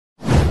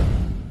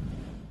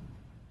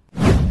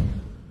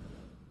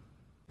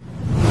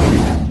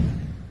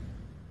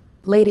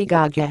Lady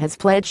Gaga has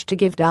pledged to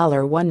give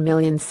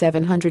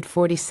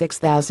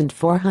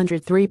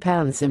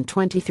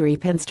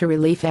 £1,746,403.23 to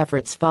relief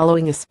efforts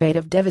following a spate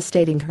of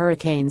devastating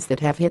hurricanes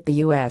that have hit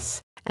the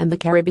U.S. and the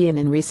Caribbean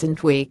in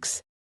recent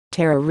weeks.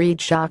 Tara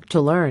Reid shocked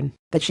to learn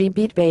that she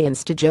beat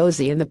Beyonce to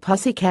Josie and the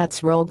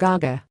Pussycats' role.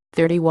 Gaga,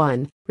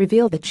 31,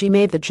 revealed that she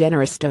made the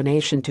generous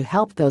donation to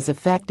help those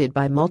affected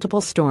by multiple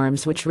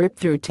storms which ripped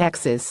through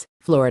Texas,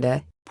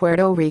 Florida,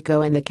 Puerto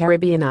Rico and the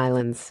Caribbean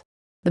islands.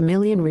 The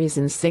Million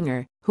Reasons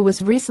singer, who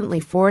was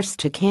recently forced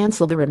to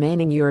cancel the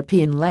remaining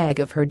European leg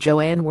of her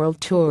Joanne World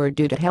Tour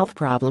due to health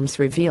problems,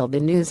 revealed the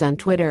news on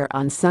Twitter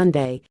on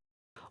Sunday.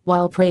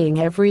 While praying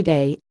every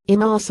day,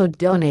 I'm also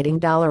donating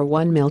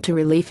 $1 million to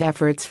relief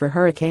efforts for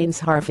Hurricanes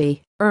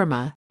Harvey,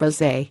 Irma,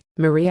 Jose,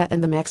 Maria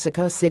and the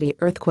Mexico City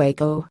earthquake.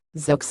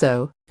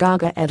 Zoxo,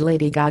 Gaga and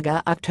Lady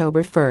Gaga,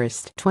 October 1,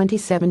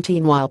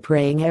 2017. While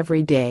praying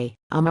every day,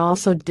 I'm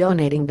also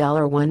donating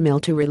 $1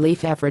 million to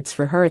relief efforts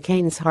for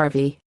Hurricanes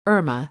Harvey,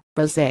 Irma,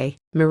 Jose,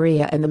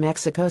 Maria and the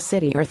Mexico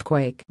City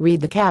earthquake.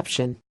 Read the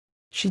caption.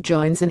 She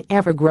joins an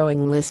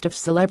ever-growing list of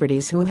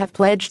celebrities who have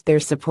pledged their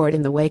support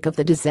in the wake of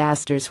the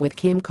disasters, with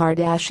Kim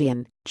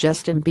Kardashian,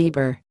 Justin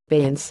Bieber,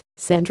 Beyonce,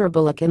 Sandra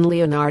Bullock and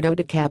Leonardo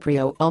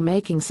DiCaprio all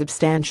making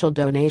substantial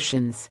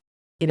donations.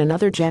 In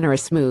another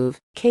generous move,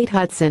 Kate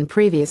Hudson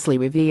previously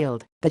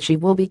revealed that she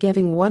will be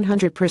giving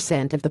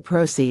 100% of the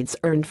proceeds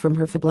earned from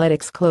her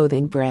Fabletics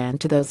clothing brand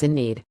to those in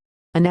need.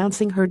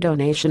 Announcing her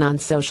donation on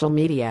social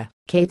media,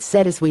 Kate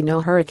said, "As we know,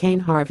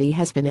 Hurricane Harvey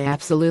has been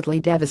absolutely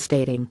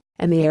devastating,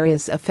 and the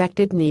areas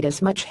affected need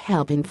as much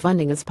help in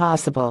funding as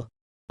possible.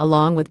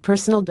 Along with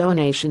personal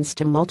donations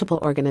to multiple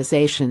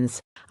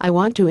organizations, I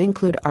want to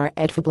include our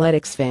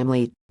Fabletics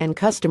family and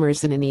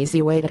customers in an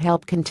easy way to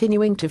help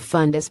continuing to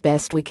fund as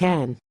best we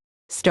can.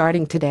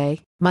 Starting today,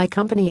 my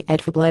company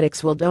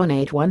Fabletics will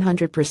donate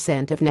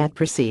 100% of net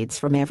proceeds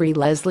from every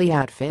Leslie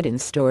outfit in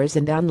stores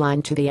and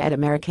online to the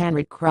American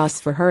Red Cross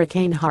for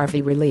Hurricane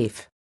Harvey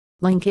relief."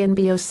 Link in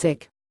bio.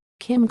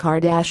 Kim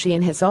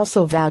Kardashian has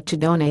also vowed to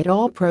donate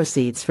all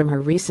proceeds from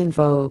her recent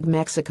Vogue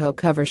Mexico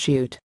cover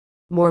shoot.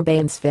 More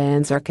Beyonce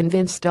fans are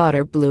convinced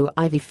daughter Blue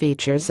Ivy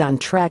features on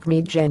track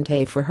meet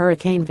gente for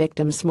hurricane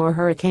victims. More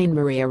Hurricane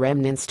Maria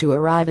remnants to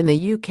arrive in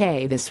the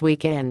UK this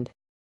weekend.